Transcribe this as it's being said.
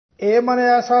ਏ ਮਨ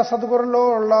ਐਸਾ ਸਤਿਗੁਰ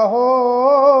ਲੋੜ ਲਾਹੋ,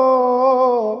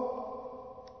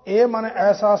 ਏ ਮਨ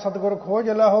ਐਸਾ ਸਤਿਗੁਰ ਖੋਜ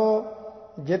ਲਹੋ।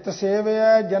 ਜਿਤ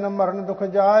ਸੇਵਿਐ ਜਨਮ ਮਰਨ ਦੁਖ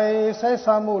ਜਾਏ,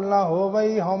 ਸਹਿਸਾ ਮੂਲ ਨਾ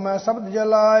ਹੋਵਈ ਹਉਮੈ ਸ਼ਬਦ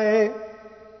ਜਲਾਏ।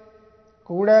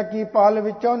 ਕੂੜੈ ਕੀ ਪਾਲ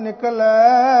ਵਿੱਚੋਂ ਨਿਕਲੈ,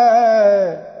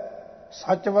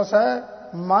 ਸੱਚ ਵਸੈ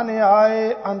ਮਨ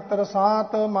ਆਏ। ਅੰਤਰ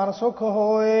ਸਾਤ ਮਨ ਸੁਖ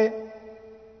ਹੋਏ,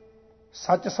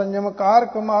 ਸਚ ਸੰਜਮ ਕਾਰ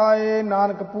ਕਮਾਏ।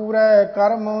 ਨਾਨਕ ਪੂਰੈ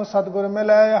ਕਰਮ ਸਤਿਗੁਰ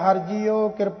ਮਿਲੈ, ਹਰਿ ਜੀਉ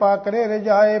ਕਿਰਪਾ ਕਰੇ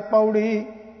ਰਜਾਏ। ਪੌੜੀ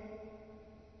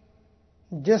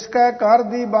ਜਿਸ ਕੈ ਘਰ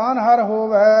ਦੀ ਬਾਨ ਹਰ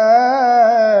ਹੋਵੈ,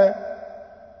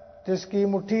 ਤਿਸ ਕੀ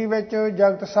ਮੁੱਠੀ ਵਿੱਚ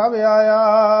ਜਗਤ ਸਭ ਆਇਆ।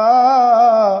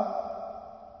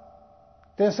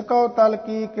 ਤਿਸ ਕਉ ਤਲ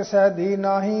ਕੀ ਕਿਸੈ ਦੀ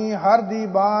ਨਾਹੀ, ਹਰ ਦੀ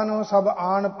ਬਾਣ ਸਭ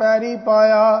ਆਣ ਪੈਰੀ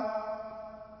ਪਾਇਆ।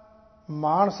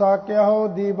 ਮਾਨਸਾ ਕਿਹੋ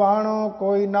ਦੀ ਬਾਣੋ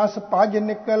ਕੋਈ ਨਸ ਭਜ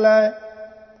ਨਿਕਲੈ,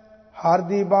 ਹਰ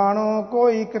ਦੀ ਬਾਣੋ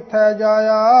ਕੋਈ ਕਿੱਥੈ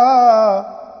ਜਾਇਆ।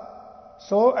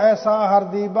 ਸੋ ਐਸਾ ਹਰ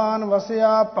ਦੀ ਬਾਣ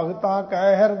ਵਸਿਆ, ਭਗਤਾਂ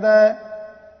ਕੈ ਹਿਰਦੈ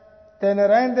ਤਿਨ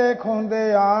ਰਹਿੰਦੇ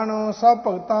ਖੁੰਦੇ ਆਣ। ਸਭ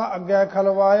ਭਗਤਾਂ ਅੱਗੇ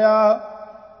ਖਲਵਾਇਆ,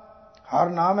 ਹਰ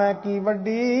ਨਾਮੈ ਕੀ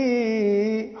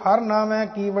ਵੱਡੀ ਹਰ ਨਾਮੈ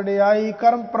ਕੀ ਵਡਿਆਈ।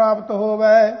 ਕਰਮ ਪ੍ਰਾਪਤ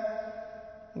ਹੋਵੈ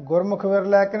ਗੁਰਮੁਖ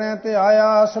ਵਿਰਲੇ ਕਿਨੈ ਤੇ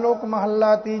ਆਇਆ। ਸ਼ਲੋਕ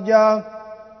ਮਹੱਲਾ ਤੀਜਾ।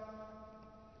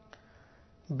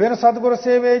 ਬਿਨ ਸਤਿਗੁਰ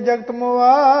ਸੇਵੇ ਜਗਤ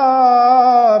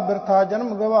ਮੁਆ, ਬਿਰਥਾ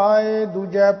ਜਨਮ ਗਵਾਏ।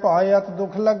 ਦੂਜੈ ਭਾਇ ਅਤ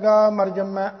ਦੁਖ ਲੱਗਾ, ਮਰ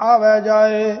ਜੰਮੈ ਆਵੈ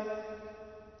ਜਾਏ।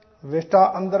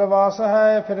 ਵਿਸ਼ਟਾ ਅੰਦਰ ਵਾਸ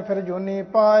ਹੈ, ਫਿਰ ਜੋਨੀ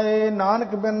ਪਾਏ।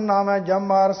 ਨਾਨਕ ਬਿਨ ਨਾਮੈ ਜਮ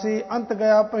ਮਾਰਸੀ, ਅੰਤ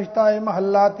ਗਿਆ ਪਛਤਾਏ।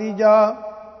 ਮਹੱਲਾ ਤੀਜਾ।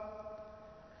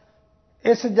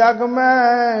 ਇਸ ਜਗ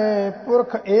ਮੈਂ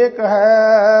ਪੁਰਖ ਏਕ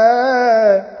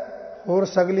ਹੈ, ਹੋਰ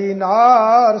ਸਗਲੀ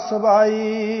ਨਾਰ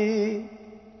ਸਬਾਈ।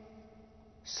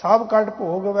 ਸਭ ਕਟ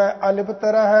ਭੋਗ ਵੈ ਅਲਿਪਤ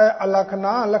ਰਹੈ, ਅਲਖ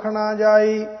ਨਾ ਲਖਣਾ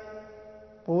ਜਾਈ।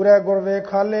 ਪੂਰੇ ਗੁਰ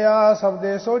ਵੇਖਾਲਿਆ,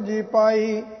 ਸਬਦੇ ਸੋਝੀ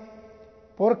ਪਾਈ।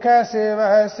 ਪੁਰਖ ਐਸੇ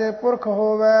ਵੈਸੇ ਪੁਰਖ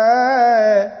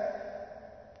ਹੋਵੈ,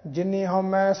 ਜਿਨੀ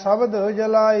ਹਉਮੈ ਸ਼ਬਦ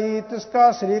ਜਲਾਈ। ਤਿਸ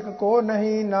ਕਾ ਸ਼ਰੀਕ ਕੋ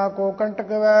ਨਹੀਂ, ਨਾ ਕੋ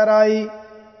ਕੰਟਕ ਵੈਰਾਈ।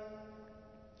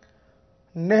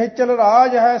 ਨਿਹਚਲ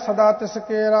ਰਾਜ ਹੈ ਸਦਾ ਤਿਸ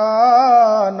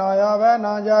ਕੇਰਾ, ਨਾ ਆਵੈ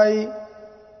ਨਾ ਜਾਈ।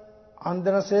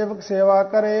 ਅੰਦਨ ਸੇਵਕ ਸੇਵਾ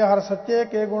ਕਰੇ, ਹਰ ਸੱਚੇ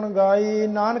ਕੇ ਗੁਣ ਗਾਈ।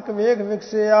 ਨਾਨਕ ਵੇਖ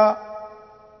ਵਿਕਸਿਆ,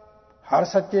 ਹਰ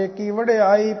ਸੱਚੇ ਕੀ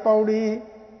ਵਡਿਆਈ। ਪੌੜੀ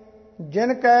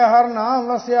ਜਿਨ ਕੈ ਹਰ ਨਾਮ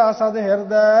ਵਸਿਆ ਸਦ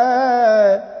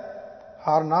ਹਿਰਦੈ,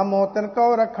 ਹਰ ਨਾਮੋ ਤਿਨ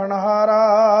ਕਉ ਰਖਣ ਹਾਰਾ।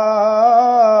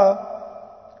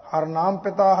 ਹਰ ਨਾਮ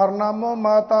ਪਿਤਾ ਹਰ ਨਾਮੋ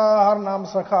ਮਾਤਾ, ਹਰ ਨਾਮ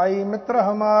ਸਖਾਈ ਮਿੱਤਰ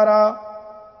ਹਮਾਰਾ।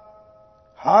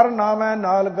 ਹਰ ਨਾਮੈ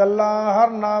ਨਾਲ ਗੱਲਾਂ, ਹਰ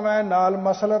ਨਾਮੈ ਨਾਲ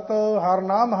ਮਸਲਤ। ਹਰ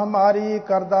ਨਾਮ ਹਮਾਰੀ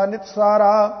ਕਰਦਾ ਨਿਤ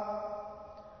ਸਾਰਾ।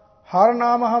 ਹਰ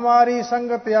ਨਾਮ ਹਮਾਰੀ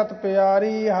ਸੰਗਤ ਅਤ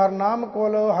ਪਿਆਰੀ। ਹਰ ਨਾਮ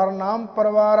ਕੁਲ ਹਰ ਨਾਮ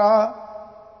ਪਰਵਾਰਾ।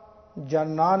 ਜਨ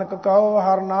ਨਾਨਕ ਕਹੋ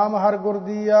ਹਰ ਨਾਮ ਹਰ ਗੁਰ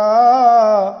ਦੀਆ,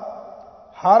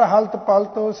 ਹਰ ਹਲਤ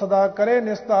ਪਲਤ ਸਦਾ ਕਰੇ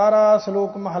ਨਿਸਤਾਰਾ।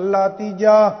 ਸ਼ਲੋਕ ਮਹੱਲਾ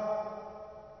ਤੀਜਾ।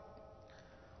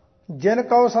 ਜਿਨ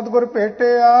ਕਉ ਸਤਿਗੁਰ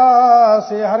ਭੇਟਿਆ,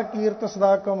 ਸੇ ਹਰ ਕੀਰਤ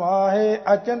ਸਦਾ ਕਮਾਹੇ।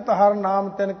 ਅਚਿੰਤ ਹਰ ਨਾਮ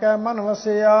ਤਿਨ ਕੈ ਮਨ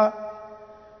ਵਸਿਆ,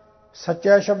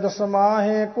 ਸੱਚੇ ਸ਼ਬਦ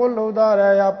ਸਮਾਹੇ। ਕੁਲ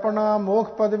ਉਦਾਰੈ ਆਪਣਾ, ਮੋਖ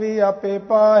ਪਦਵੀ ਆਪੇ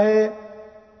ਪਾਹੇ।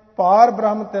 ਪਾਰ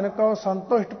ਬ੍ਰਹਮ ਤਿਨ ਕਉ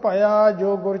ਸੰਤੁਸ਼ਟ ਭਇਆ,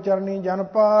 ਜੋ ਗੁਰ ਚਰਨੀ ਜਨ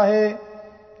ਪਾਹੇ।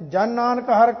 ਜਨ ਨਾਨਕ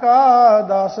ਹਰ ਕਾ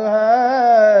ਦਾਸ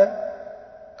ਹੈ,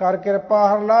 ਕਰ ਕਿਰਪਾ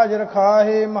ਹਰ ਲਾਜ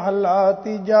ਰਖਾਹੇ। ਮਹੱਲਾ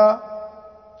ਤੀਜਾ।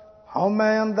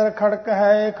 ਹਉਮੈ ਅੰਦਰ ਖੜਕ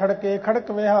ਹੈ, ਖੜਕੇ ਖੜਕ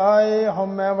ਵਿਹਾਏ।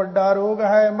 ਹਉਮੈ ਵੱਡਾ ਰੋਗ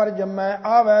ਹੈ, ਮਰ ਜੰਮੈ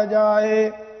ਆਵੈ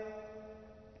ਜਾਏ।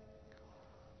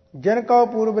 ਜਿਨ ਕਉ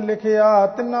ਪੂਰਬ ਲਿਖਿਆ,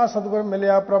 ਤਿੰਨਾ ਸਤਿਗੁਰ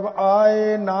ਮਿਲਿਆ ਪ੍ਰਭ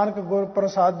ਆਏ। ਨਾਨਕ ਗੁਰ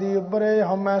ਪ੍ਰਸਾਦੀ ਉਬਰੇ,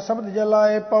 ਹਉਮੈ ਸ਼ਬਦ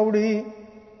ਜਲਾਏ। ਪੌੜੀ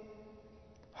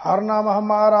ਹਰ ਨਾਮ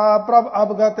ਹਮਾਰਾ ਪ੍ਰਭ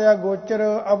ਅਵਗਤ ਅਗੋਚਰ,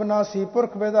 ਅਬਨਾਸੀ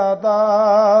ਪੁਰਖ ਵਿਦਾਤਾ।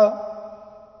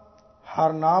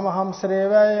 ਹਰ ਨਾਮ ਹਮ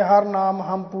ਸਰੇਵੈ, ਹਰ ਨਾਮ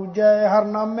ਹਮ ਪੂਜੈ। ਹਰ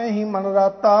ਨਾਮੇ ਹੀ ਮਨ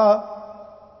ਰਾਤਾ।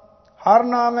 ਹਰ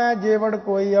ਨਾਮੈ ਜੇਵੜ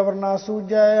ਕੋਈ ਅਵਰ ਨਾ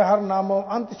ਸੂਝੈ। ਹਰ ਨਾਮੋ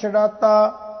ਅੰਤ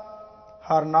ਛਡਾਤਾ।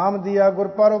 ਹਰ ਨਾਮ ਦੀਆ ਗੁਰ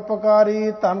ਪਰ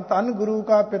ਉਪਕਾਰੀ, ਧਨ ਧਨ ਗੁਰੂ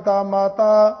ਕਾ ਪਿਤਾ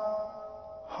ਮਾਤਾ।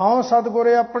 ਹਉ ਸਤਿਗੁਰ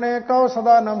ਆਪਣੇ ਕਉ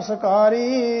ਸਦਾ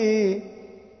ਨਮਸਕਾਰੀ,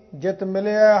 ਜਿਤ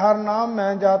ਮਿਲਿਆ ਹਰ ਨਾਮ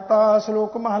ਮੈਂ ਜਾਤਾ।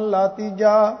 ਸ਼ਲੋਕ ਮਹੱਲਾ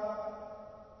ਤੀਜਾ।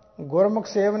 ਗੁਰਮੁਖ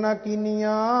ਸੇਵਨਾ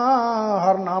ਕੀਨੀਆਂ,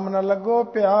 ਹਰ ਨਾਮ ਨ ਲੱਗੋ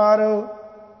ਪਿਆਰ।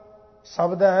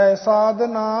 ਸ਼ਬਦ ਹੈ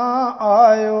ਸਾਧਨਾ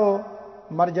ਆਇਓ,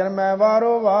 ਮਰ ਜਨਮੈ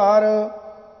ਵਾਰੋ ਵਾਰ।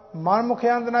 ਮਨ ਮੁਖ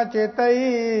ਅੰਧ ਨ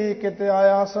ਚੇਤਈ, ਕਿਤੇ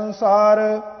ਆਇਆ ਸੰਸਾਰ।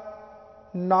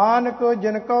 ਨਾਨਕ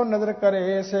ਜਿਨ ਕਉ ਨਦਰ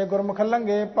ਕਰੇ, ਸੇ ਗੁਰਮੁਖ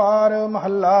ਲੰਘੇ ਪਾਰ।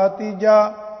 ਮਹੱਲਾ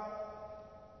ਤੀਜਾ।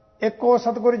 ਇੱਕੋ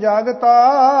ਸਤਿਗੁਰ ਜਾਗਤਾ,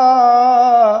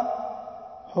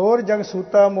 ਹੋਰ ਜਗ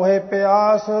ਸੂਤਾ ਮੋਹਿ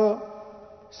ਪਿਆਸ।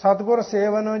 ਸਤਿਗੁਰ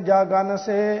ਸੇਵਨ ਜਾਗਨ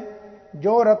ਸੇ,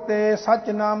 ਜੋ ਰਤੇ ਸਚ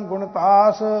ਨਾਮ ਗੁਣ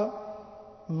ਤਾਸ।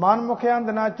 ਮਨ ਮੁਖ ਅੰਧ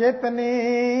ਨ ਚੇਤਨੀ,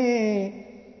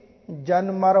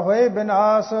 ਜਨ ਮਰ ਹੋਏ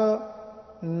ਬਿਨਾਸ਼,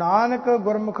 ਨਾਨਕ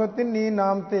ਗੁਰਮੁਖ ਤਿੰਨੀ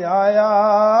ਨਾਮ ਤੇ ਆਇਆ।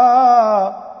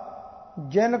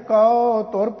 ਜਿਨ ਕਉ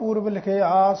ਧੁਰ ਪੂਰਬ ਲਿਖੇ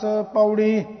ਆਸ।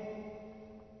 ਪੌੜੀ।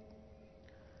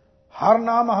 ਹਰ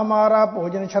ਨਾਮ ਹਮਾਰਾ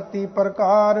ਭੋਜਨ 36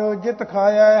 ਪ੍ਰਕਾਰ, ਜਿਤ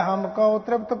ਖਾਇਆ ਹਮ ਕਉ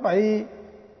ਤ੍ਰਿਪਤ ਭਈ।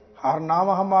 ਹਰ ਨਾਮ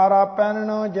ਹਮਾਰਾ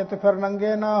ਪਹਿਨਣ, ਜਿਤ ਫਿਰ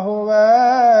ਨੰਗੇ ਨਾ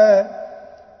ਹੋਵੈ।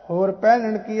 ਹੋਰ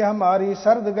ਪਹਿਨਣ ਕੀ ਹਮਾਰੀ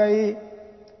ਸਰਦ ਗਈ।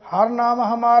 ਹਰ ਨਾਮ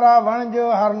ਹਮਾਰਾ ਵਣਜ,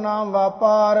 ਹਰ ਨਾਮ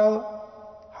ਵਾਪਾਰ।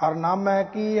 ਹਰ ਨਾਮੈ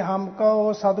ਕੀ ਹਮ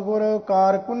ਕਉ ਸਤਿਗੁਰ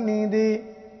ਕਾਰ ਕੁੰਨੀ ਦੀ।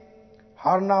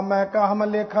 ਹਰ ਨਾਮੈ ਕਾ ਹਮ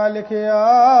ਲੇਖਾ ਲਿਖਿਆ,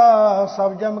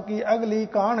 ਸਭ ਜਮ ਕੀ ਅਗਲੀ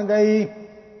ਕਾਣ ਗਈ।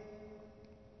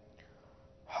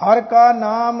 ਹਰ ਕਾ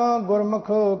ਨਾਮ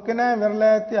ਗੁਰਮੁਖ ਕਿਨੈ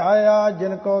ਵਿਰਲੇ ਧਿਆਇਆ।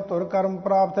 ਜਿਨ ਕੋ ਧੁਰ ਕਰਮ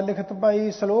ਪ੍ਰਾਪਤ ਲਿਖਤ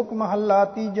ਪਈ। ਸ਼ਲੋਕ ਮਹੱਲਾ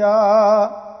ਤੀਜਾ।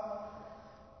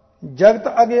 ਜਗਤ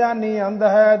ਅਗਿਆਨੀ ਅੰਧ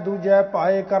ਹੈ, ਦੂਜੈ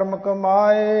ਪਾਏ ਕਰਮ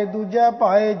ਕਮਾਏ। ਦੂਜੈ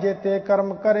ਪਾਏ ਜੇਤੇ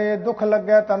ਕਰਮ ਕਰੇ, ਦੁਖ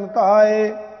ਲੱਗੈ ਤਨ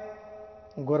ਧਾਏ।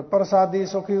 ਗੁਰ ਪ੍ਰਸਾਦੀ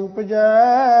ਸੁਖੀ ਉਪਜੈ,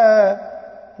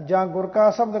 ਜਾਂ ਗੁਰ ਕਾ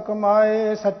ਸ਼ਬਦ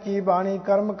ਕਮਾਏ। ਸੱਚੀ ਬਾਣੀ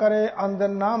ਕਰਮ ਕਰੇ, ਅੰਧ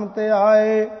ਨਾਮ ਤੇ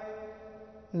ਆਏ।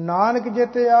 ਨਾਨਕ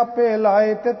ਜਿਤੇ ਆਪੇ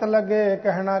ਲਾਏ, ਤਿਤ ਲਗੇ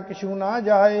ਕਹਿਣਾ ਕਿਛੂ ਨਾ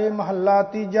ਜਾਏ। ਮਹੱਲਾ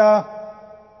ਤੀਜਾ।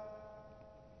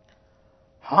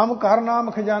 ਹਮ ਕਰ ਨਾਮ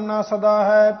ਖਜ਼ਾਨਾ ਸਦਾ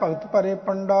ਹੈ, ਭਗਤ ਭਰੇ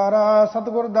ਪੰਡਾਰਾ।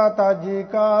 ਸਤਿਗੁਰ ਦਾਤਾ ਜੀ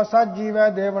ਕਾ ਸਾਜੀ ਵੈ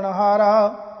ਦੇਵਨਹਾਰਾ।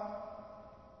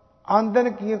 ਆਨੰਦਨ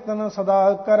ਕੀਰਤਨ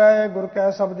ਸਦਾ ਕਰੈ, ਗੁਰ ਕੈ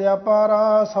ਸ਼ਬਦ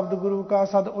ਅਪਾਰਾ। ਸ਼ਬਦ ਗੁਰੂ ਕਾ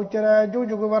ਸਦ ਉਚਰੈ, ਜੁਗ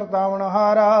ਜੁਗ ਵਰਤਾਵਨ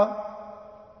ਹਾਰਾ।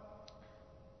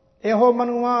 ਇਹੋ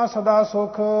ਮਨੁਆ ਸਦਾ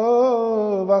ਸੁਖ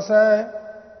ਵਸੈ,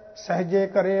 ਸਹਜੇ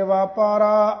ਕਰੇ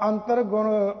ਵਾਪਾਰਾ।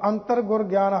 ਅੰਤਰ ਗੁਰ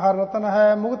ਗਿਆਨ ਹਰ ਰਤਨ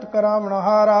ਹੈ, ਮੁਕਤ ਕਰਾਵਨ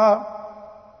ਹਾਰਾ।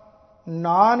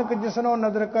 ਨਾਨਕ ਜਿਸਨੋ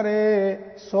ਨਦਰ ਕਰੇ,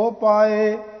 ਸੋ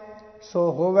ਪਾਏ।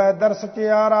 ਸੋ ਹੋਵੈ ਦਰਸ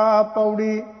ਚਿਆਰਾ।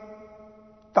 ਪੌੜੀ।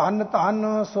 ਧੰਨ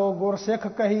ਧੰਨ ਸੋ ਗੁਰ ਸਿੱਖ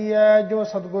ਕਹੀਐ, ਜੋ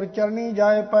ਸਤਿਗੁਰ ਚਰਨੀ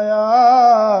ਜਾਏ ਪਿਆ।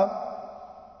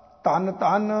 ਧੰਨ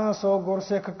ਧੰਨ ਸੋ ਗੁਰ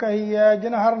ਸਿੱਖ ਕਹੀਐ,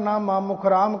 ਜਿਨ ਹਰ ਨਾਮਾ ਮੁਖ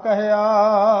ਰਾਮ ਕਹਿਆ।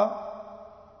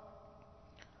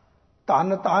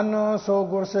 ਧੰਨ ਧੰਨ ਸੋ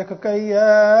ਗੁਰ ਸਿੱਖ ਕਹੀਐ,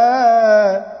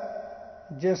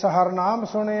 ਜਿਸ ਹਰ ਨਾਮ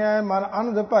ਸੁਣਿਐ ਮਨ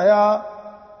ਆਨੰਦ ਭਇਆ।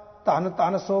 ਧੰਨ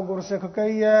ਧੰਨ ਸੋ ਗੁਰ ਸਿੱਖ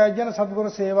ਕਹੀਐ, ਜਿਨ ਸਤਿਗੁਰ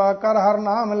ਸੇਵਾ ਕਰ ਹਰ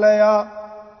ਨਾਮ ਲਿਆ।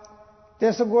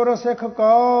 ਤਿਸ ਗੁਰ ਸਿੱਖ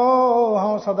ਕਉ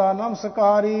ਹਉ ਸਦਾ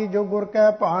ਨਮਸਕਾਰੀ, ਜੋ ਗੁਰ ਕੈ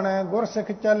ਭਾਣੈ ਗੁਰ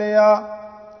ਸਿੱਖ ਚਲਿਆ।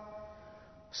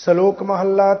 ਸ਼ਲੋਕ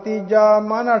ਮਹੱਲਾ ਤੀਜਾ।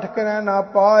 ਮਨ ਅਠ ਕਰੈ ਨਾ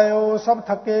ਪਾਇਓ, ਸਭ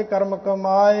ਥੱਕੇ ਕਰਮ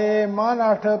ਕਮਾਏ।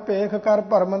 ਮਨ ਅਠ ਭੇਖ ਕਰ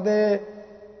ਭਰਮ ਦੇ,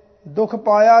 ਦੁਖ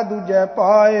ਪਾਇਆ ਦੂਜੈ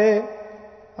ਪਾਏ।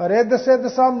 ਰਿੱਧ ਸਿੱਧ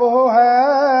ਸਭ ਮੋਹ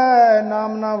ਹੈ,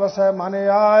 ਨਾਮ ਨਾ ਵਸੈ ਮਨ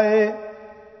ਆਏ।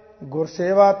 ਗੁਰ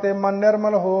ਸੇਵਾ ਤੇ ਮਨ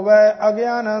ਨਿਰਮਲ ਹੋਵੈ,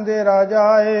 ਅਗਿਆਨ ਦੇ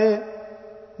ਰਾਜਾਏ।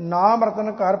 ਨਾਮ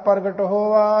ਰਤਨ ਘਰ ਪ੍ਰਗਟ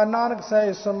ਹੋਵਾ, ਨਾਨਕ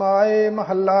ਸਹਿ ਸਮਾਏ।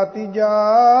 ਮਹੱਲਾ ਤੀਜਾ।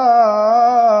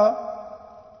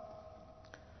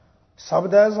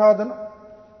 ਸ਼ਬਦੈ ਸਾਧਨ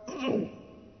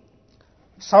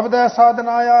ਸ਼ਬਦੈ ਸਾਧਨ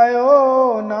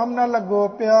ਆਇਓ, ਨਾਮ ਨਾ ਲੱਗੋ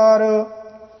ਪਿਆਰ।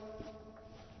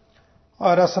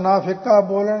 ਰਸਨਾ ਫਿੱਕਾ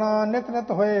ਬੋਲਣਾ, ਨਿਤ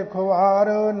ਨਿਤ ਹੋਏ ਖੁਆਰ।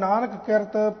 ਨਾਨਕ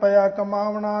ਕਿਰਤ ਪਿਆ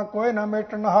ਕਮਾਵਣਾ, ਕੋਈ ਨਾ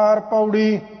ਮੇਟਣ ਹਾਰ।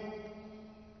 ਪੌੜੀ।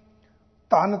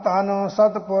 ਧੰਨ ਧੰਨ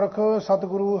ਸਤਿਪੁਰਖ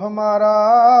ਸਤਿਗੁਰੂ ਹਮਾਰਾ,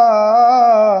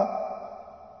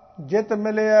 ਜਿਤ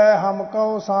ਮਿਲਿਆ ਹਮ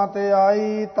ਕਉ ਸਾਤ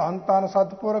ਆਈ। ਧੰਨ ਧੰਨ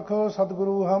ਸਤਿਪੁਰਖ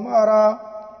ਸਤਿਗੁਰੂ ਹਮਾਰਾ,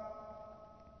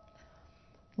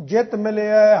 ਜਿਤ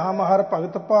ਮਿਲਿਆ ਹਮ ਹਰ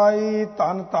ਭਗਤ ਪਾਈ।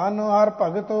 ਧੰਨ ਧੰਨ ਹਰ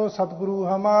ਭਗਤ ਸਤਿਗੁਰੂ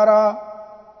ਹਮਾਰਾ,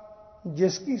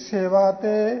 ਜਿਸ ਕੀ ਸੇਵਾ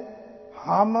ਤੇ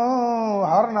ਹਮ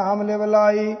ਹਰ ਨਾਮ ਲਿਵ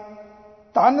ਲਾਈ।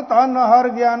 ਧੰਨ ਧੰਨ ਹਰ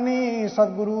ਗਿਆਨੀ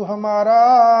ਸਤਿਗੁਰੂ ਹਮਾਰਾ,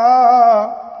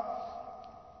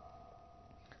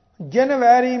 ਜਿਨ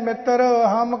ਵੈਰੀ ਮਿੱਤਰ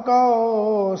ਹਮ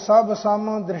ਕਉ ਸਭ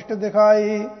ਸਮ ਦ੍ਰਿਸ਼ਟ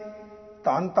ਦਿਖਾਈ।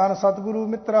 ਧੰਨ ਧੰਨ ਸਤਿਗੁਰੂ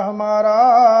ਮਿੱਤਰ ਹਮਾਰਾ,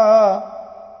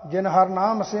 ਜਿਨ ਹਰ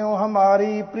ਨਾਮ ਸਿਉ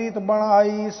ਹਮਾਰੀ ਪ੍ਰੀਤ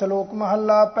ਬਣਾਈ। ਸ਼ਲੋਕ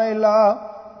ਮਹੱਲਾ ਪਹਿਲਾ।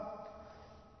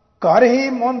 ਘਰ ਹੀ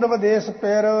ਮੁੰਦ ਵਿਦੇਸ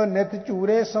ਪਿਰ, ਨਿਤ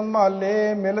ਚੂਰੇ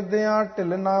ਸੰਭਾਲੇ। ਮਿਲਦਿਆਂ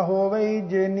ਢਿੱਲ ਨਾ ਹੋਵਈ,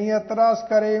 ਜੇ ਨੀਅਤ ਰਸ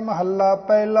ਕਰੇ। ਮਹੱਲਾ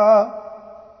ਪਹਿਲਾ।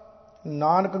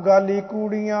 ਨਾਨਕ ਗਾਲੀ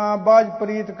ਕੂੜੀਆਂ, ਬਾਜ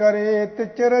ਪ੍ਰੀਤ ਕਰੇ।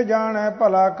 ਤਿਚਰ ਜਾਣੈ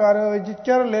ਭਲਾ ਕਰ,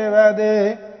 ਜਿਚਰ ਲੇਵੈ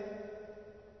ਦੇ।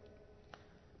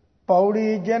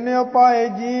 ਪੌੜੀ। ਜਿਨ ਉਪਾਏ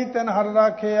ਜੀ ਤਿਨ ਹਰ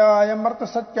ਰਾਖਿਆ, ਅੰਮ੍ਰਿਤ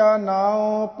ਸੱਚਾ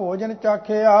ਨਾਉ ਭੋਜਨ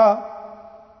ਚਾਖਿਆ।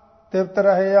 ਤ੍ਰਿਪਤ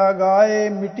ਰਹਿਆ ਗਾਏ,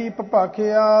 ਮਿੱਟੀ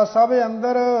ਭਪਾਖਿਆ। ਸਭ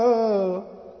ਅੰਦਰ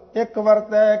ਇਕ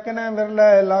ਵਰਤੈ, ਕਿਨੈ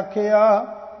ਵਿਰਲੇ ਲਾਖਿਆ।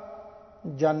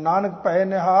 ਜਨ ਨਾਨਕ ਭੈ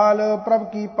ਨਿਹਾਲ, ਪ੍ਰਭ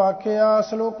ਕੀ ਪਾਖਿਆ।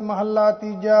 ਸ਼ਲੋਕ ਮਹੱਲਾ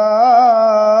ਤੀਜਾ।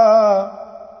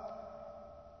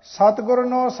 ਸਤਿਗੁਰ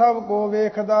ਨੋ ਸਭ ਕੋ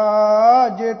ਵੇਖਦਾ,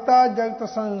 ਜੇਤਾ ਜਗਤ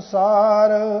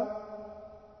ਸੰਸਾਰ।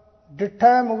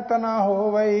 ਡਿਠੈ ਮੁਕਤ ਨਾ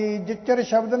ਹੋਵਈ, ਜਿਚਰ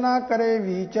ਸ਼ਬਦ ਨਾ ਕਰੇ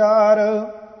ਵਿਚਾਰ।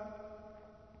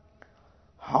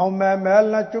 ਹਉ ਮੈਂ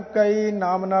ਮੈਲ ਨ ਚੁੱਕਈ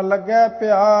ਨਾਮ ਨ ਲੱਗੈ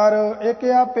ਪਿਆਰ। ਇਕ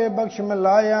ਆਪੇ ਬਖਸ਼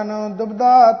ਮਿਲਾਇਨ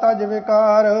ਦੁਬਦਾ ਤਜ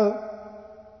ਵਿਕਾਰ।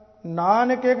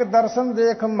 ਨਾਨਕ ਇੱਕ ਦਰਸ਼ਨ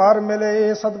ਦੇਖ ਮਰ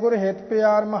ਮਿਲੇ ਸਤਿਗੁਰ ਹਿਤ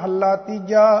ਪਿਆਰ। ਮਹੱਲਾ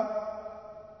ਤੀਜਾ।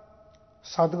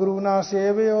 ਸਤਿਗੁਰੂ ਨਾ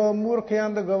ਸੇਵਿਓ ਮੂਰਖ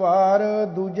ਅੰਧ ਗਵਾਰ।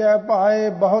 ਦੂਜੈ ਭਾਏ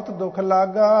ਬਹੁਤ ਦੁਖ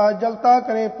ਲਾਗਾ ਜਲਤਾ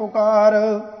ਕਰੇ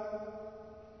ਪੁਕਾਰ।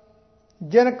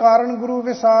 ਜਿਨ ਕਾਰਨ ਗੁਰੂ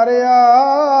ਵਿਸਾਰਿਆ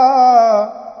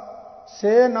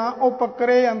ਸੇ ਨਾ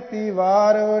ਉਪਕਰੇ ਅੰਤੀ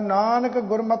ਵਾਰ। ਨਾਨਕ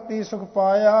ਗੁਰਮਤੀ ਸੁਖ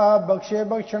ਪਾਇਆ ਬਖਸ਼ੇ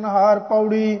ਬਖਸ਼ਣਹਾਰ।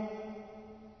 ਪੌੜੀ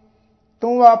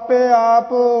ਤੂੰ ਆਪੇ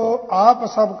ਆਪ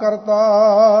ਸਭ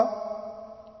ਕਰਤਾ।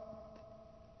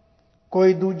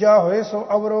 ਕੋਈ ਦੂਜਾ ਹੋਏ ਸੋ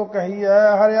ਅਵਰੋ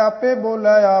ਕਹੀਐ। ਹਰਿ ਆਪੇ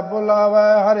ਬੋਲੇ ਆਪ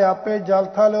ਬੁਲਾਵੈ। ਹਰਿ ਆਪੇ ਜਲ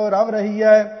ਥਲ ਰਵ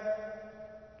ਰਹੀਐ।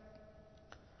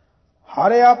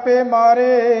 ਹਰਿ ਆਪੇ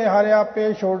ਮਾਰੇ ਹਰਿ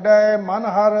ਆਪੇ ਛੋੜੈ। ਮਨ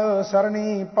ਹਰ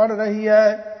ਸਰਣੀ ਪੜ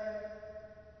ਰਹੀਐ।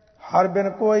 ਹਰ ਬਿਨ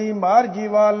ਕੋਈ ਮਾਰ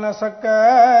ਜੀਵਾਲ ਨ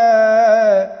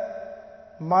ਸਕੈ।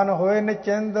 ਮਨ ਹੋਏ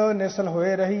ਨਿਚਿੰਦ ਨਿਸਲ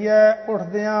ਹੋਏ ਰਹੀਐ।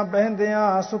 ਉੱਠਦਿਆਂ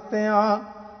ਬਹਿੰਦਿਆਂ ਸੁੱਤਿਆਂ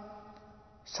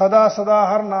ਸਦਾ ਸਦਾ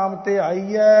ਹਰ ਨਾਮ ਤੇ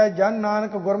ਆਈਐ। ਜਨ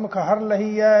ਨਾਨਕ ਗੁਰਮੁਖ ਹਰ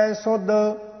ਲਹੀਐ ਸੁਧ।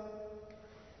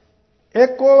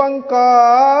 ਏਕ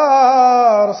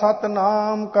ਓੰਕਾਰ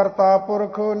ਸਤਿਨਾਮ ਕਰਤਾ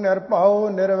ਪੁਰਖ ਨਿਰਭਉ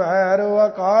ਨਿਰਵੈਰ।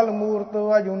 ਅਕਾਲ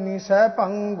ਮੂਰਤ ਅਜੂਨੀ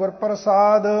ਸੈਭੰ ਗੁਰ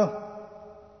ਪ੍ਰਸਾਦ।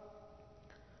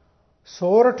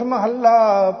 ਸੋਰਠ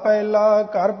ਮਹੱਲਾ ਪਹਿਲਾ।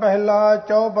 ਘਰ ਪਹਿਲਾ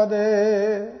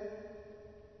ਚੌਪਦੇ।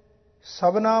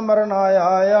 ਸਭਨਾ ਮਰਨ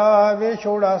ਆਇਆ ਵੇ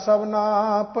ਛੋੜਾ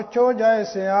ਸਭਨਾ। ਪੁੱਛੋ ਜੈ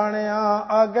ਸਿਆਣਿਆ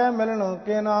ਆਗੇ ਮਿਲਣ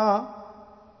ਕੇ ਨਾ।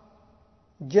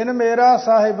 ਜਿਨ ਮੇਰਾ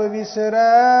ਸਾਹਿਬ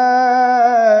ਵਿਸਰੈ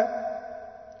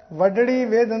ਵੱਡੜੀ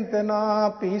ਵੇਦਨ ਤੇ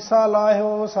ਨਾ। ਪੀਸਾ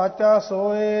ਲਾਹਿਓ ਸਾਚਾ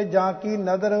ਸੋਏ ਜਾਂ ਕੀ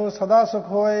ਨਦਰ ਸਦਾ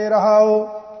ਸੁਖ ਹੋਏ ਰਹਾਓ।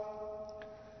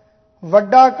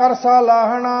 ਵੱਡਾ ਕਰਸਾ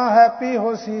ਲਾਹਣਾ ਹੈਪੀ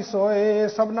ਹੋਸੀ ਸੋਏ।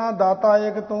 ਸਭਨਾ ਦਾਤਾ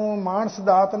ਇਕ ਤੂੰ ਮਾਨਸ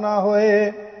ਦਾਤ ਨਾ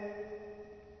ਹੋਏ।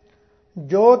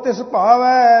 ਜੋ ਤਿਸ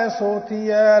ਭਾਵੈ ਸੋ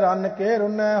ਥੀਐ ਰੰਨ ਕੇ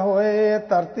ਰੁਨੈ ਹੋਏ।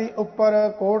 ਧਰਤੀ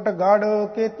ਉੱਪਰ ਕੋਟ ਗੜ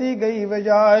ਕੀਤੀ ਗਈ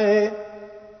ਵਜਾਏ।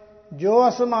 ਜੋ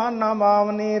ਅਸਮਾਨ ਨਾ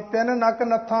ਮਾਵਨੀ ਤਿੰਨ ਨਕ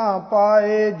ਨੱਥਾਂ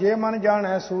ਪਾਏ। ਜੇ ਮਨ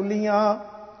ਜਾਣੈ ਸੂਲੀਆਂ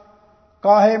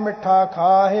ਕਾਹੇ ਮਿੱਠਾ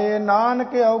ਖਾਹੇ।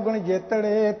 ਨਾਨਕ ਔਗਣ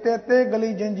ਜੇਤੜੇ ਤੇਤੇ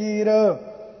ਗਲੀ ਜੰਜੀਰ।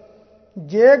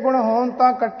 ਜੇ ਗੁਣ ਹੋਣ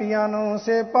ਤਾਂ ਕੱਟੀਆਂ ਨੂੰ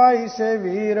ਸੇ ਭਾਈ ਸੇ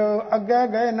ਵੀਰ। ਅੱਗੇ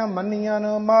ਗਏ ਨ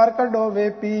ਮੰਨੀਆਂ ਮਾਰ ਕੱਢੋ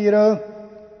ਵੇ ਪੀਰ।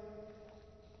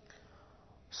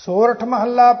 ਸੋਰਠ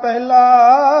ਮਹੱਲਾ ਪਹਿਲਾ।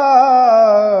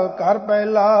 ਘਰ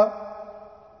ਪਹਿਲਾ।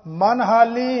 ਮਨ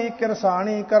ਹਾਲੀ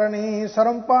ਕਿਰਸਾਣੀ ਕਰਨੀ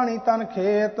ਸਰਮ ਪਾਣੀ ਤਨ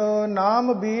ਖੇਤ।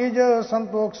 ਨਾਮ ਬੀਜ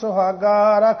ਸੰਤੋਖ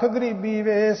ਸੁਹਾਗਾ ਰਖ ਗਰੀਬੀ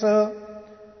ਵੇਸ।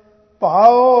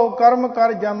 ਭਾਉ ਕਰਮ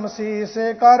ਕਰ ਜਮਸੀ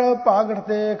ਸੇ ਕਰ ਭਾਗਟ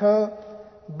ਦੇਖ।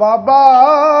 ਬਾਬਾ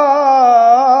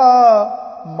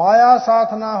ਮਾਇਆ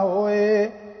ਸਾਥ ਨਾ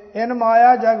ਹੋਏ। ਇਨ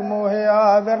ਮਾਇਆ ਜਗ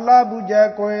ਮੋਹਿਆ ਵਿਰਲਾ ਬੂਝੈ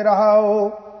ਕੋਇ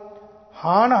ਰਹਾਓ।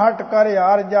 ਹਾਨ ਹਟ ਕਰ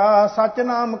ਯਾਰ ਜਾ ਸਚ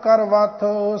ਨਾਮ ਕਰ ਵਥ।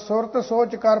 ਸੁਰਤ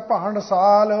ਸੋਚ ਕਰ ਭਾਂਡ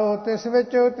ਸਾਲ ਤਿਸ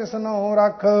ਵਿੱਚ ਤਿਸਨੋਂ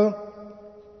ਰਖ।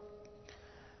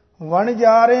 ਵਣ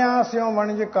ਜਾਰਿਆਂ ਸਿਉ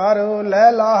ਵਣਜ ਕਰ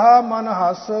ਲੈ ਲਾਹਾ ਮਨ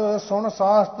ਹੱਸ। ਸੁਣ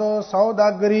ਸਾਸਤ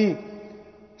ਸੌਦਾਗਰੀ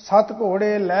ਸਤ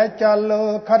ਘੋੜੇ ਲੈ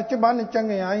ਚੱਲ। ਖਰਚ ਬਨ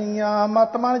ਚੰਗਿਆਈਆਂ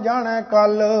ਮਤ ਮਨ ਜਾਣੈ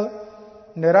ਕਲ।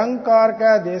 ਨਿਰੰਕਾਰ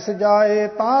ਕੈ ਦੇਸ ਜਾਏ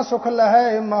ਤਾਂ ਸੁਖ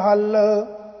ਲਹੈ ਮਹਲ।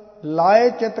 ਲਾਏ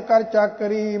ਚਿਤ ਕਰ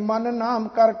ਚਾਕਰੀ ਮਨ ਨਾਮ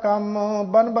ਕਰ ਕੰਮ।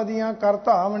 ਬਨ ਬਦੀਆਂ ਕਰ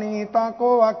ਧਾਵਣੀ ਤਾਂ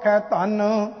ਕੋ ਆਖੈ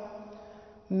ਧਨ।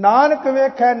 ਨਾਨਕ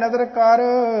ਵੇਖੈ ਨਦਰ ਕਰ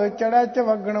ਚੜੈ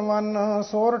ਚਵਗਣ ਵਨ।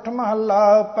 ਸੋਰਠ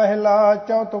ਮਹੱਲਾ ਪਹਿਲਾ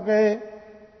ਚੌਤੁਕੇ।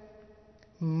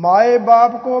 ਮਾਏ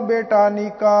ਬਾਪ ਕੋ ਬੇਟਾ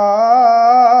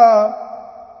ਨੀਕਾ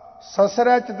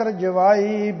ਸਸਰੈ ਚਤਰ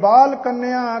ਜਵਾਈ। ਬਾਲ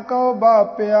ਕੰਨਿਆ ਕਉ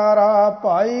ਬਾਪ ਪਿਆਰਾ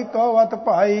ਭਾਈ ਕਉ ਅਤ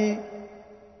ਭਾਈ।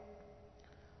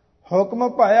 ਹੁਕਮ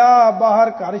ਭਇਆ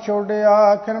ਬਾਹਰ ਘਰ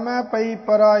ਛੋੜਿਆ ਖਿਰ ਮੈਂ ਪਈ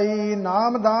ਪਰਾਈ।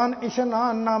 ਨਾਮਦਾਨ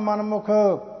ਇਸ਼ਨਾਨ ਨਾ ਮਨਮੁਖ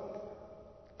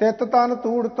ਤਿਤ ਤਨ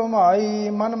ਤੂੜ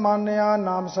ਤੁਮਾਈ। ਮਨ ਮਾਨਿਆ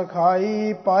ਨਾਮ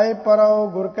ਸਖਾਈ ਪਾਏ ਪਰਉ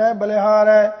ਗੁਰ ਕੈ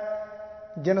ਬਲਿਹਾਰੈ।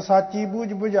 ਜਿਨ ਸਾਚੀ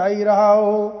ਬੂਝ ਬੁਝਾਈ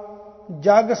ਰਹਾਓ।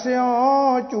 ਜਗ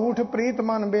ਸਿਉ ਝੂਠ ਪ੍ਰੀਤ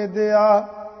ਮਨ ਬੇਦਿਆ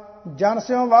ਜਨ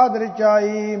ਸਿਉ ਬਾਦ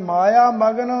ਰਚਾਈ। ਮਾਇਆ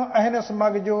ਮਗਨ ਅਹਨਸ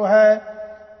ਮਗ ਜੋ ਹੈ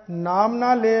ਨਾਮ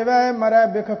ਨਾ ਲੇਵੈ ਮਰੈ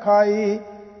ਬਿਖ ਖਾਈ।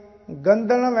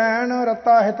 ਗੰਦਨ ਵੈਣ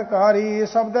ਰਤਾ ਹਿਤਕਾਰੀ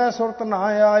ਸਬਦੈ ਸੁਰਤ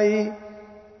ਨਾ ਆਈ।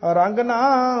 ਰੰਗ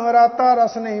ਨਾ ਰਾਤਾ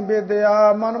ਰਸ ਨਹੀਂ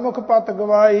ਬੇਦਿਆ ਮਨਮੁਖ ਪਤ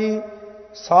ਗਵਾਈ।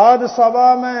 ਸਾਧ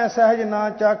ਸਭਾ ਮੈਂ ਸਹਿਜ ਨਾ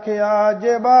ਚਾਖਿਆ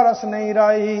ਜੇ ਬਾ ਰਸ ਨਹੀਂ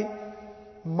ਰਾਈ।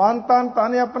 ਮਨ ਤਨ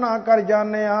ਤਨ ਆਪਣਾ ਕਰ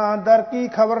ਜਾਣਿਆ ਦਰ ਕੀ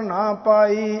ਖਬਰ ਨਾ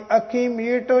ਪਾਈ। ਅੱਖੀ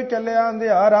ਮੀਟ ਚੱਲਿਆ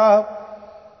ਅੰਧਿਆਰਾ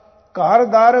ਘਰ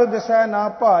ਦਰ ਦਿਸੈ ਨਾ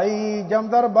ਭਾਈ।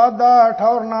 ਜਮਦਰ ਬਾਧਾ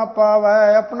ਠੌਰ ਨਾ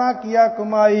ਪਾਵੈ ਆਪਣਾ ਕੀਆ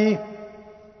ਕਮਾਈ।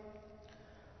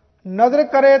 ਨਦਰ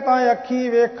ਕਰੇ ਤਾਂ ਅੱਖੀ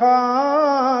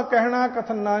ਵੇਖਾਂ, ਕਹਿਣਾ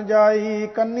ਕਥਨ ਨਾ ਜਾਈ।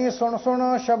 ਕੰਨੀ ਸੁਣ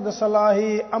ਸੁਣ ਸ਼ਬਦ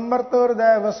ਸਲਾਹੀ, ਅੰਮ੍ਰਿਤ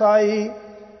ਹਿਰਦੈ ਵਸਾਈ।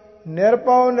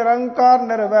 ਨਿਰਭਉ ਨਿਰੰਕਾਰ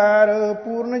ਨਿਰਵੈਰ,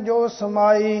 ਪੂਰਨ ਜੋ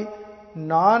ਸਮਾਈ।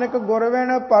 ਨਾਨਕ ਗੁਰ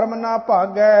ਬਿਨ ਭਰਮ ਨਾ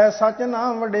ਭਾਗੈ, ਸਚ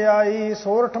ਨਾਮ ਵਡਿਆਈ।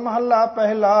 ਸੋਰਠ ਮਹੱਲਾ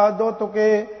ਪਹਿਲਾ। ਦੋ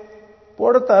ਤੁਕੇ।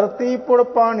 ਪੁੜ ਧਰਤੀ ਪੁੜ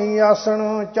ਪਾਣੀ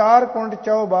ਆਸਣ, ਚਾਰ ਕੁੰਡ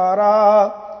ਚੌਬਾਰਾ।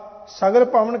 ਸਗਲ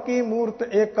ਭਵਨ ਕੀ ਮੂਰਤ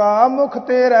ਏਕਾ, ਮੁਖ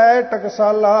ਤੇਰੈ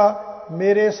ਟਕਸਾਲਾ।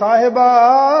 ਮੇਰੇ ਸਾਹਿਬਾ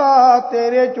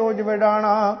ਤੇਰੇ ਚੋਜ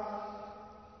ਵਿਡਾਣਾ,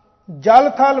 ਜਲ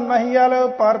ਥਲ ਮਹੀਲ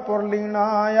ਪਰਪੁਰ ਲੀਣਾ।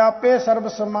 ਆਪੇ ਸਰਬ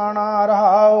ਸਮਾਣਾ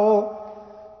ਰਹਾਓ,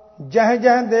 ਜਹ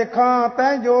ਜਹ ਦੇਖਾਂ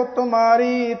ਤੈ ਜੋ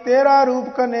ਤੁਮਾਰੀ। ਤੇਰਾ ਰੂਪ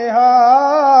ਕਨੇਹਾ,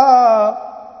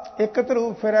 ਇਕਤ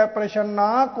ਰੂਪ ਫਿਰੈ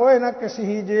ਪ੍ਰਸੰਨਾ। ਕੋਇ ਨ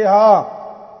ਕਿਸੀ ਜਿਹਾ।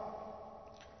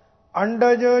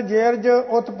 ਅੰਡਜ ਜੇਰਜ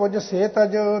ਉਤਪੁਜ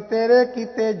ਸੇਤਜ, ਤੇਰੇ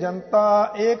ਕੀਤੇ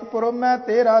ਜਨਤਾ। ਏਕ ਪੁਰਬ ਮੈਂ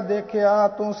ਤੇਰਾ ਦੇਖਿਆ,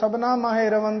 ਤੂੰ ਸਭਨਾ ਮਾਹਿ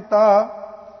ਰਵੰਤਾ।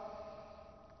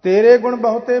 ਤੇਰੇ ਗੁਣ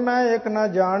ਬਹੁਤੇ ਮੈਂ ਏਕ ਨ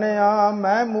ਜਾਣਿਆ,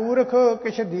 ਮੈਂ ਮੂਰਖ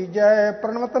ਕਿਛ ਦੀਜੈ।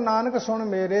 ਪ੍ਰਣਵਤ ਨਾਨਕ ਸੁਣ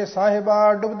ਮੇਰੇ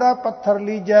ਸਾਹਿਬਾ, ਡੁੱਬਦਾ ਪੱਥਰ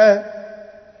ਲੀਜੈ।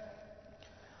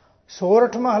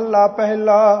 ਸੋਰਠ ਮਹੱਲਾ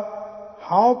ਪਹਿਲਾ।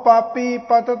 ਹਉ ਪਾਪੀ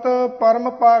ਪਤਤ ਪਰਮ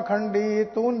ਪਾਖੰਡੀ,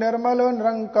 ਤੂੰ ਨਿਰਮਲ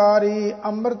ਨਿਰੰਕਾਰੀ।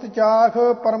 ਅੰਮ੍ਰਿਤ ਚਾਖ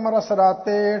ਪਰਮ ਰਸ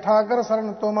ਰਾਤੇ, ਠਾਕਰ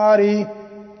ਸਰਨ ਤੁਮਾਰੀ।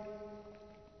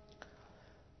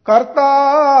 ਕਰਤਾ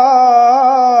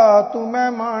ਤੂੰ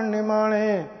ਮੈਂ ਮਾਣ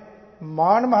ਨਿਮਾਣੇ,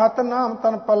 ਮਾਣ ਮਹਤ ਨਾਮ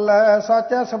ਤਨ ਪੱਲੈ।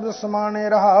 ਸਾਚਾ ਸ਼ਬਦ ਸਮਾਣੇ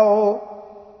ਰਹਾਓ,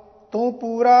 ਤੂੰ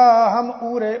ਪੂਰਾ ਹਮ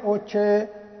ਊਰੇ ਓਛੇ।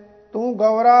 ਤੂੰ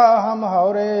ਗੌਰਾ ਹਮ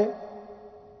ਹਉਰੇ,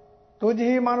 ਤੁਝ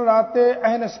ਹੀ ਮਨ ਰਾਤੇ।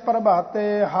 ਅਹਨਿਸ ਪ੍ਰਭਾਤੇ,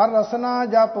 ਹਰ ਰਸਨਾ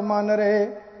ਜਪ ਮਨ ਰੇ।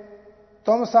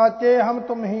 ਤੁਮ ਸਾਚੇ ਹਮ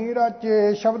ਤੁਮ ਹੀ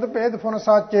ਰਾਚੇ, ਸ਼ਬਦ ਭੇਦ ਫੁਨ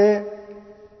ਸਾਚੇ।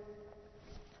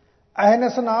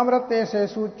 ਅਹਨਿਸ ਨਾਮ ਰਤੇ ਸੇ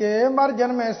ਸੂਚੇ, ਮਰ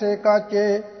ਜਨਮੇ ਸੇ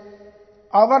ਕਾਚੇ।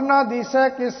 ਅਵਰ ਨਾ ਦੀਸੈ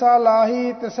ਕਿਸਾ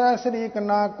ਲਾਹੀ, ਤਿਸੈ ਸ਼ਰੀਕ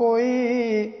ਨਾ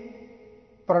ਕੋਈ।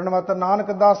 ਪ੍ਰਣਵਤ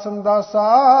ਨਾਨਕ ਦਾਸਨ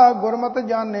ਦਾਸਾ, ਗੁਰਮਤਿ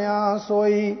ਜਾਣਿਆ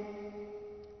ਸੋਈ।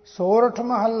 ਸੋਰਠ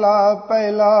ਮਹੱਲਾ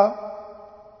ਪਹਿਲਾ।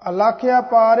 ਅਲਾਖਿਆ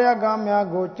ਪਾਰਿਆ ਗਾਮਿਆ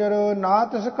ਗੋਚਰ, ਨਾ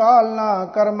ਤਿਸ ਕਾਲ ਨਾ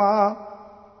ਕਰਮਾ।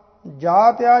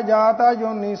 ਜਾਤਿਆ ਜਾਤਾ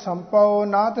ਜੋਨੀ ਸੰਪਉ,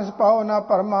 ਨਾ ਤਿਸ ਪਾਉ ਨਾ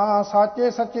ਭਰਮਾ। ਸਾਚੇ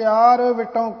ਸਚਿਆਰ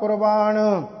ਵਿਟਉ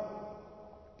ਕੁਰਬਾਨ,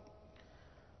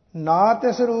 ਨਾ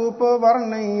ਤਿਸ ਰੂਪ ਵਰਨ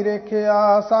ਨਹੀਂ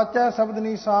ਰੇਖਿਆ। ਸਾਚਾ ਸ਼ਬਦ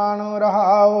ਨਿਸ਼ਾਨ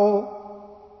ਰਹਾਓ,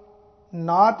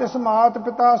 ਨਾ ਤਿਸ ਮਾਤ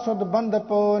ਪਿਤਾ ਸੁਧ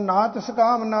ਬੰਧਪ। ਨਾ ਤਿਸ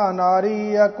ਕਾਮਨਾ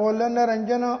ਨਾਰੀ, ਅਕੁਲ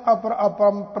ਨਿਰੰਜਨ ਅਪਰ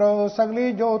ਅਪੰਪਰ।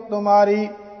 ਸਗਲੀ ਜੋਤ ਤੁਮਾਰੀ।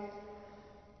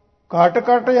 ਘਟ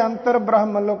ਘਟ ਅੰਤਰ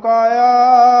ਬ੍ਰਹਮ ਲੁਕਾਇਆ,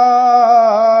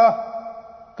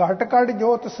 ਘਟ ਘਟ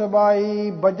ਜੋਤ ਸਬਾਈ।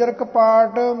 ਬਜਰ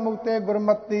ਕਪਾਟ ਮੁਕਤੇ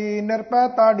ਗੁਰਮਤੀ, ਨਿਰਪੈ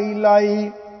ਤਾੜੀ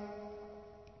ਲਾਈ।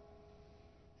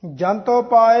 ਜੰਤੋ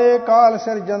ਪਾਏ ਕਾਲ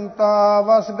ਸਿਰਜੰਤਾ,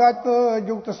 ਵਸਗਤ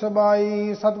ਜੁਗਤ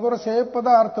ਸਬਾਈ। ਸਤਿਗੁਰ ਸੇ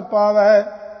ਪਦਾਰਥ ਪਾਵੈ,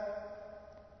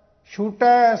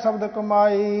 ਛੂਟੈ ਸ਼ਬਦ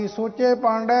ਕਮਾਈ। ਸੋਚੇ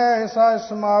ਪਾਂਡੈ ਸਾਜ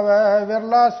ਸਮਾਵੈ,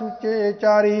 ਵਿਰਲਾ ਸੂਚੇ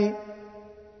ਚਾਰੀ।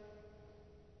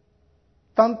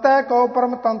 ਤੰਤੈ ਕਉ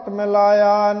ਪਰਮ ਤੰਤ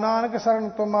ਮਿਲਾਇਆ, ਨਾਨਕ ਸਰਨ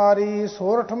ਤੁਮਾਰੀ।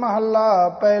 ਸੋਰਠ ਮਹੱਲਾ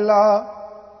ਪਹਿਲਾ।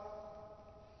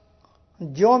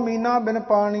 ਜਿਉ ਮੀਨਾ ਬਿਨ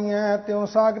ਪਾਣੀਐ, ਤਿਉ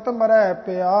ਸਾਗਤ ਮਰੈ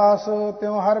ਪਿਆਸ।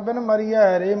 ਤਿਉ ਹਰ ਬਿਨ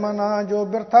ਮਰੀਐ ਰੇ ਮਨਾ, ਜੋ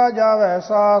ਬਿਰਥਾ ਜਾਵੈ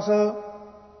ਸਾਸ।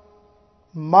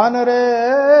 ਮਨ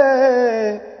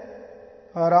ਰੇ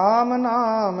ਰਾਮ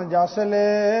ਨਾਮ ਜਸ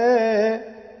ਲੈ,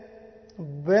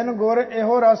 ਬਿਨ ਗੁਰ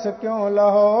ਇਹੋ ਰਸ ਕਿਉ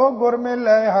ਲਹੋ। ਗੁਰ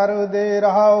ਮਿਲੈ ਹਰ ਦੇ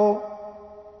ਰਹਾਓ,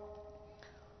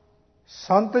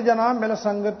 ਸੰਤ ਜਨਾ ਮਿਲ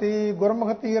ਸੰਗਤੀ।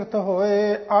 ਗੁਰਮੁਖ ਤੀਰਥ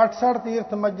ਹੋਏ, 68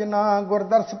 ਤੀਰਥ ਮੱਜਨਾ।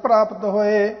 ਗੁਰਦਰਸ ਪ੍ਰਾਪਤ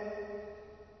ਹੋਏ,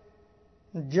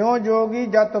 ਜਿਉ ਜੋਗੀ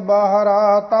ਜਤ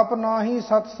ਬਾਹਰਾ। ਤਪ ਨਾਹੀ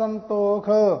ਸਤ ਸੰਤੋਖ,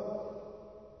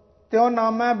 ਤਿਉ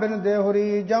ਨਾਮੈ ਬਿਨ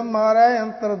ਦੇਹੁਰੀ। ਜਮ ਮਾਰੈ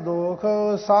ਅੰਤਰ ਦੋਖ,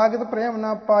 ਸਾਗਤ ਪ੍ਰੇਮ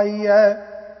ਨਾ ਪਾਈਐ।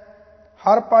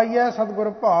 ਹਰ ਪਾਈਐ ਸਤਿਗੁਰ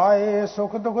ਭਾਏ,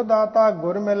 ਸੁਖ ਦੁਖ ਦਾਤਾ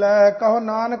ਗੁਰ ਮਿਲੈ। ਕਹੋ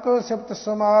ਨਾਨਕ ਸਿਫਤ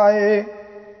ਸਮਾਏ।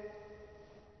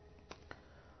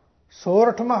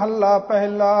 ਸੋਰਠ ਮਹੱਲਾ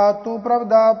ਪਹਿਲਾ। ਤੂੰ ਪ੍ਰਭ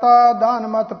ਦਾਤਾ ਦਾਨ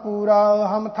ਮਤ ਪੂਰਾ,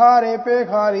 ਹਮ ਥਾਰੇ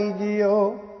ਭੇਖਾਰੀ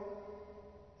ਜੀਓ।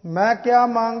 ਮੈਂ ਕਿਆ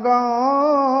ਮੰਗਾ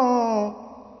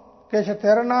ਕਿਛ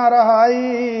ਥਿਰ ਨਾ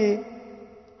ਰਹਾਈ,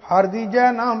 ਹਰ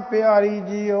ਦੀਜੈ ਨਾਮ ਪਿਆਰੀ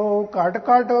ਜੀਓ। ਘਟ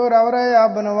ਘਟ ਰਵ ਰਹਿਆ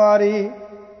ਬਨਵਾਰੀ,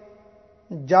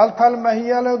 ਜਲ ਥਲ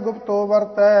ਮਹੀਲ ਗੁਪਤੋ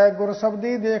ਵਰਤੈ। ਗੁਰ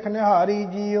ਸਬਦੀ ਦੇਖ ਨਿਹਾਰੀ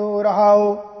ਜੀਓ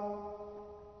ਰਹਾਓ।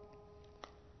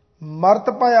 ਮਰਤ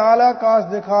ਭਇਆਲ ਆਕਾਸ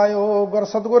ਦਿਖਾਇਓ, ਗੁਰ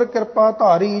ਸਤਿਗੁਰ ਕਿਰਪਾ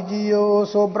ਧਾਰੀ ਜੀਓ।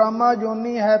 ਸੋ ਬ੍ਰਹਮਾ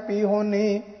ਜੋਨੀ ਹੈ ਪੀ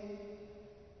ਹੋਨੀ,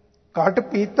 ਘਟ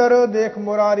ਪੀਤਰ ਦੇਖ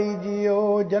ਮੁਰਾਰੀ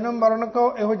ਜੀਓ। ਜਨਮ ਮਰਨ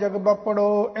ਕੋ ਇਹੋ ਜਗ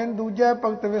ਬਪੜੋ, ਇਨ ਦੂਜੈ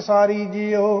ਭਗਤ ਵਿਸਾਰੀ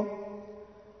ਜੀਓ।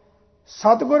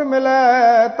 ਸਤਿਗੁਰ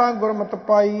ਮਿਲੈ ਤਾਂ ਗੁਰਮਤਿ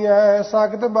ਪਾਈਐ,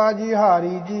 ਸਾਖਤ ਬਾਜੀ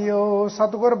ਹਾਰੀ ਜੀਓ।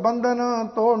 ਸਤਿਗੁਰ ਬੰਧਨ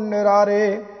ਤੋੜ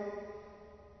ਨਿਰਾਰੇ,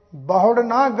 ਬਹੁੜ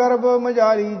ਨਾ ਗਰਭ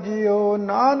ਮਜਾਰੀ ਜਿਉ,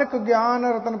 ਨਾਨਕ ਗਿਆਨ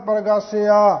ਰਤਨ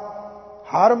ਪ੍ਰਗਾਸਿਆ।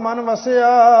 ਹਰ ਮਨ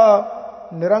ਵਸਿਆ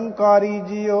ਨਿਰੰਕਾਰੀ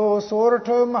ਜਿਉ, ਸੋਰਠ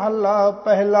ਮਹੱਲਾ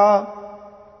ਪਹਿਲਾ।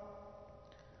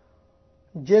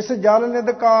 ਜਿਸ ਜਲ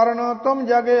ਨਿਦ ਕਾਰਨ ਤੁਮ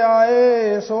ਜਗ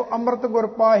ਆਏ, ਸੋ ਅੰਮ੍ਰਿਤ ਗੁਰ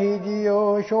ਪਾਹੀ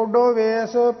ਜਿਉ। ਛੋਡੋ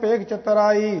ਵੇਸ ਪੇਖ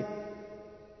ਚਤਰਾਈ,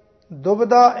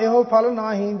 ਦੁਬਦਾ ਇਹੋ ਫਲ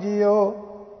ਨਾਹੀ ਜਿਉ।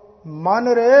 ਮਨ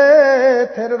ਰੇ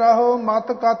ਥਿਰ ਰਹੋ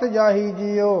ਮਤ ਕਤ ਜਾਹੀ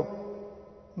ਜਿਉ।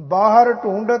 ਬਾਹਰ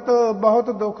ਢੂੰਡਤ ਬਹੁਤ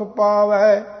ਦੁਖ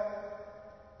ਪਾਵੈ,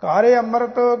 ਘਰ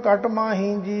ਅੰਮ੍ਰਿਤ ਘਟ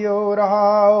ਮਾਹੀ ਜਿਉ।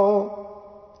 ਰਹਾਉ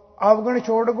ਅਵਗੁਣ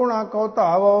ਛੋੜ ਗੁਣਾ ਕਉ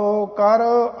ਧਾਵੋ, ਕਰ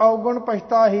ਅਵਗੁਣ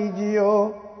ਪਛਤਾਹੀ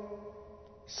ਜਿਉ।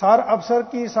 ਸਰ ਅਫਸਰ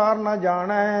ਕੀ ਸਾਰ ਨਾ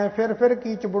ਜਾਣੈ, ਫਿਰ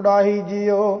ਕੀਚ ਬੁੜਾਹੀ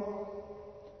ਜਿਉ।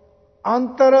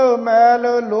 ਅੰਤਰ ਮੈਲ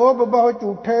ਲੋਭ ਬਹੁ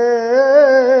ਝੂਠੇ,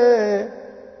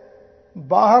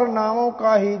 ਬਾਹਰ ਨਾਮੋ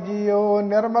ਕਾਹੀ ਜਿਉ।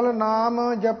 ਨਿਰਮਲ ਨਾਮ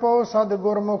ਜਪੋ ਸਦ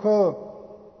ਗੁਰਮੁਖ,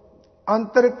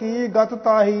 ਅੰਤਰ ਕੀ ਗਤ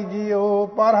ਤਾਹੀ ਜਿਉ।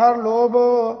 ਪਰ ਹਰ ਲੋਭ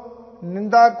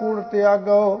ਨਿੰਦਾ ਕੂੜ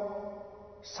ਤਿਆਗੋ,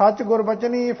 ਸੱਚ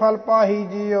ਗੁਰਬਚਨੀ ਫਲ ਪਾਹੀ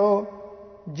ਜਿਉ।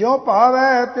 ਜਿਉ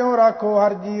ਭਾਵੈ ਤਿਉ ਰਾਖੋ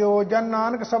ਹਰ ਜਿਉ, ਜਨ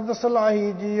ਨਾਨਕ ਸ਼ਬਦ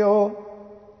ਸਲਾਹੀ ਜਿਉ।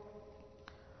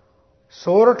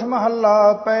 ਸੋਰਠ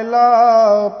ਮਹੱਲਾ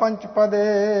ਪਹਿਲਾ। ਪੰਚ ਪਦੇ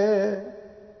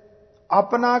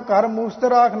ਆਪਣਾ ਘਰ ਮੂਸਤ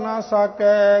ਰਾਖ ਨਾ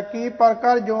ਸਾਕੈ, ਕੀ ਪਰ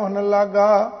ਕਰ ਜੋਹਨ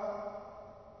ਲਾਗਾ।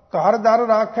 ਘਰ ਦਰ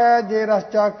ਰਾਖੈ ਜੇ ਰਸ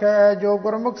ਚਾਖੈ, ਜੋ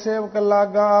ਗੁਰਮੁਖ ਸੇਵਕ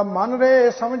ਲਾਗਾ। ਮਨ ਰੇ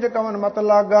ਸਮਝ ਕਵਨ ਮਤ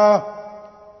ਲਾਗਾ,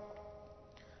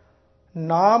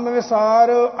 ਨਾਮ ਵਿਸਾਰ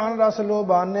ਅਨ ਰਸ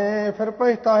ਲੋਬਾਨੇ। ਫਿਰ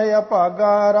ਪਛਤਾਹੇ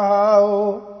ਅਭਾਗਾ।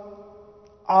 ਰਹਾਉ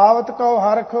ਆਵਤ ਕਉ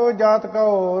ਹਰਖ, ਜਾਤ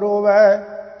ਕਉ ਰੋਵੈ।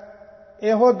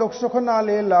 ਇਹੋ ਦੁਖ ਸੁਖ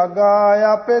ਨਾਲੇ ਲਾਗਾ,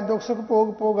 ਆਪੇ ਦੁਖ ਸੁਖ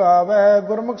ਭੋਗ ਭੋਗਾਵੈ।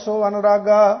 ਗੁਰਮੁਖ ਸੋ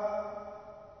ਅਨੁਰਾਗਾ,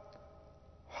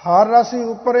 ਹਰ ਰਸੀ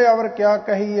ਉਪਰ ਅਵਰ ਕਿਆ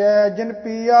ਕਹੀਐ। ਜਿਨ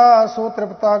ਪੀਆ ਸੋ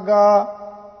ਤ੍ਰਿਪਤਾਗਾ,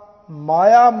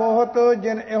 ਮਾਇਆ ਮੋਹਤ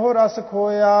ਜਿਨ ਇਹੋ ਰਸ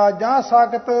ਖੋਇਆ। ਜਾਂ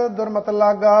ਸਾਖਤ ਦੁਰਮਤ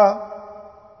ਲਾਗਾ।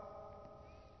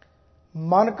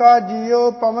 ਮਨ ਕਾ ਜੀਉ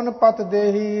ਪਵਨ ਪਤ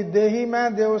ਦੇਹੀ, ਦੇਹੀ ਮੈਂ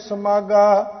ਦੇਉ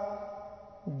ਸਮਾਗਾ।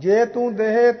 ਜੇ ਤੂੰ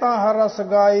ਦੇਹ ਤਾਂ ਹਰ ਰਸ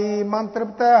ਗਾਈ, ਮਨ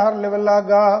ਤ੍ਰਿਪਤੈ ਹਰ ਲਿਵ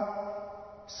ਲਾਗਾ।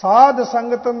 ਸਾਧ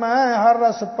ਸੰਗਤ ਮੈਂ ਹਰ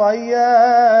ਰਸ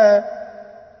ਪਾਈਐ,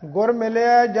 ਗੁਰ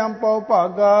ਮਿਲਿਆ ਜਮ ਪਉ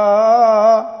ਭਾਗਾ।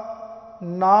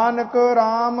 ਨਾਨਕ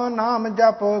RAM ਨਾਮ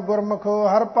ਜਪ ਗੁਰਮੁਖ,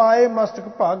 ਹਰ ਪਾਏ ਮਸਤਕ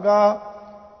ਭਾਗਾ।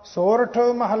 ਸੋਰਠ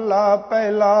ਮਹੱਲਾ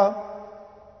ਪਹਿਲਾ।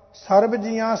 ਸਰਬ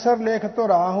ਜੀਆਂ ਸਰ ਲੇਖ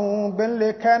ਧੁਰਾਹੂੰ, ਬਿਨ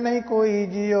ਲੇਖੈ ਨਹੀਂ ਕੋਈ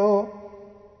ਜਿਉ।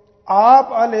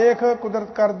 ਆਪ ਅਲੇਖ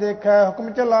ਕੁਦਰਤ ਕਰ ਦੇਖੈ, ਹੁਕਮ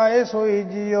ਚਲਾਏ ਸੋਈ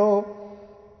ਜਿਉ।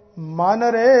 ਮਨ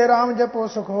ਰੇ RAM ਜਪੋ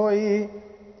ਸੁਖ ਹੋਈ,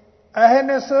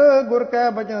 ਅਹਨਿਸ ਗੁਰ ਕੈ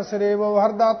ਬਚਨ ਸਰੇਵੋ।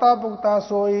 ਹਰ ਦਾਤਾ ਭੁਗਤਾ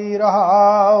ਸੋਈ।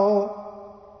 ਰਹਾਉ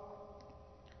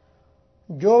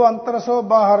ਜੋ ਅੰਤਰ ਸੋ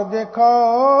ਬਾਹਰ ਦੇਖੋ,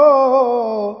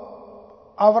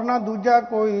 ਅਵਰ ਨਾ ਦੂਜਾ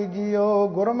ਕੋਈ ਜਿਉ।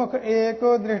 ਗੁਰਮੁਖ ਏਕ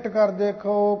ਦ੍ਰਿਸ਼ਟ ਕਰ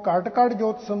ਦੇਖੋ, ਘਟ ਘਟ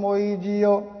ਜੋਤ ਸਮੋਈ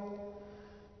ਜਿਉ।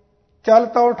 ਚਲ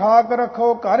ਤਉ ਠਾਕ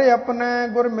ਰੱਖੋ ਘਰ ਆਪਣੇ,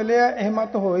 ਗੁਰ ਮਿਲਿਆ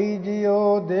ਹਿੰਮਤ ਹੋਈ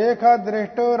ਜਿਉ। ਦੇਖ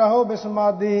ਦ੍ਰਿਸ਼ਟ ਰਹੋ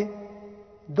ਬਿਸਮਾਦੀ,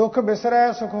 ਦੁਖ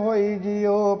ਬਿਸਰੈ ਸੁਖ ਹੋਈ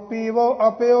ਜਿਉ। ਪੀਵੋ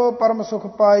ਅਪਿਓ ਪਰਮ ਸੁਖ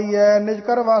ਪਾਈਐ, ਨਿਜ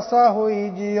ਕਰ ਵਾਸਾ ਹੋਈ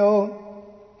ਜਿਉ।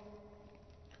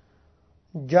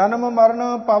 ਜਨਮ ਮਰਨ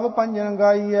ਭਵ ਭੰਜਨ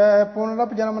ਗਾਈਐ,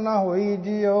 ਪੁਨਰਪ ਜਨਮ ਨਾ ਹੋਈ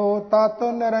ਜਿਉ। ਤਤ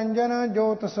ਨਿਰੰਜਨ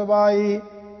ਜੋਤ ਸਬਾਈ,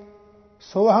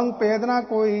 ਸੋਹੰ ਭੇਦ ਨਾ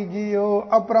ਕੋਈ ਜਿਉ।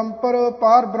 ਅਪਰੰਪਰ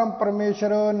ਪਾਰ ਬ੍ਰਹਮ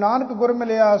ਪਰਮੇਸ਼ਰ, ਨਾਨਕ ਗੁਰ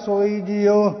ਮਿਲਿਆ ਸੋਈ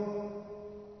ਜਿਉ।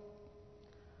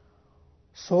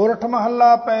 ਸੋਰਠ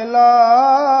ਮਹੱਲਾ ਪਹਿਲਾ।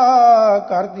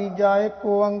 ਘਰ ਤੀਜਾ ਏਕ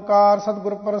ਓੰਕਾਰ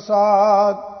ਸਤਿਗੁਰ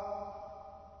ਪ੍ਰਸਾਦ।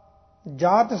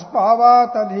 ਜਾਂ ਤਿਸ ਭਾਵਾ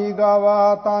ਤਧੀ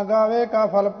ਗਾਵਾ, ਤਾਂ ਗਾਵੇ ਕਾ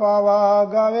ਫਲ ਪਾਵਾ।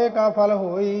 ਗਾਵੇ ਕਾ ਫਲ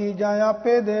ਹੋਈ, ਜਾਂ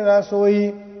ਆਪੇ ਦੇਵੈ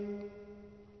ਸੋਈ।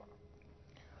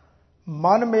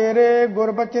 ਮਨ ਮੇਰੇ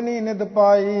ਗੁਰਬਚਨੀ ਨਿਦ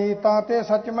ਪਾਈ, ਤਾਂ ਤੇ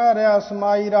ਸਚ ਮੈਂ ਰਿਆ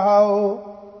ਸਮਾਈ। ਰਹਾਉ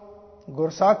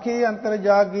ਗੁਰਸਾਖੀ ਅੰਤਰ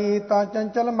ਜਾਗੀ, ਤਾਂ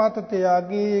ਚੰਚਲ ਮਤ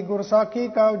ਤਿਆਗੀ। ਗੁਰਸਾਖੀ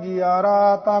ਕਉ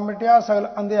ਜਿਆਰਾ, ਤਾਂ ਮਿਟਿਆ ਸਗਲ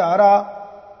ਅੰਧਿਆਰਾ।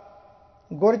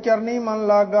 ਗੁਰ ਚਰਨੀ ਮਨ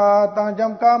ਲਾਗਾ, ਤਾਂ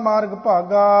ਜਮ ਕਾ ਮਾਰਗ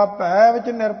ਭਾਗਾ। ਭੈ ਵਿੱਚ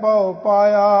ਨਿਰਭਉ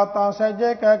ਪਾਇਆ, ਤਾਂ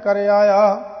ਸਹਿਜੇ ਕਹਿ ਕਰ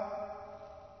ਆਇਆ।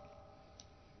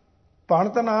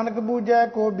 ਭਣਤ ਨਾਨਕ ਬੂਝੈ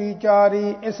ਕੋ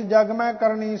ਵਿਚਾਰੀ, ਇਸ ਜਗ ਮੈਂ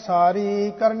ਕਰਨੀ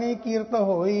ਸਾਰੀ। ਕਰਨੀ ਕੀਰਤ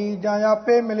ਹੋਈ, ਜਾਂ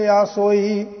ਆਪੇ ਮਿਲਿਆ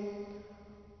ਸੋਈ।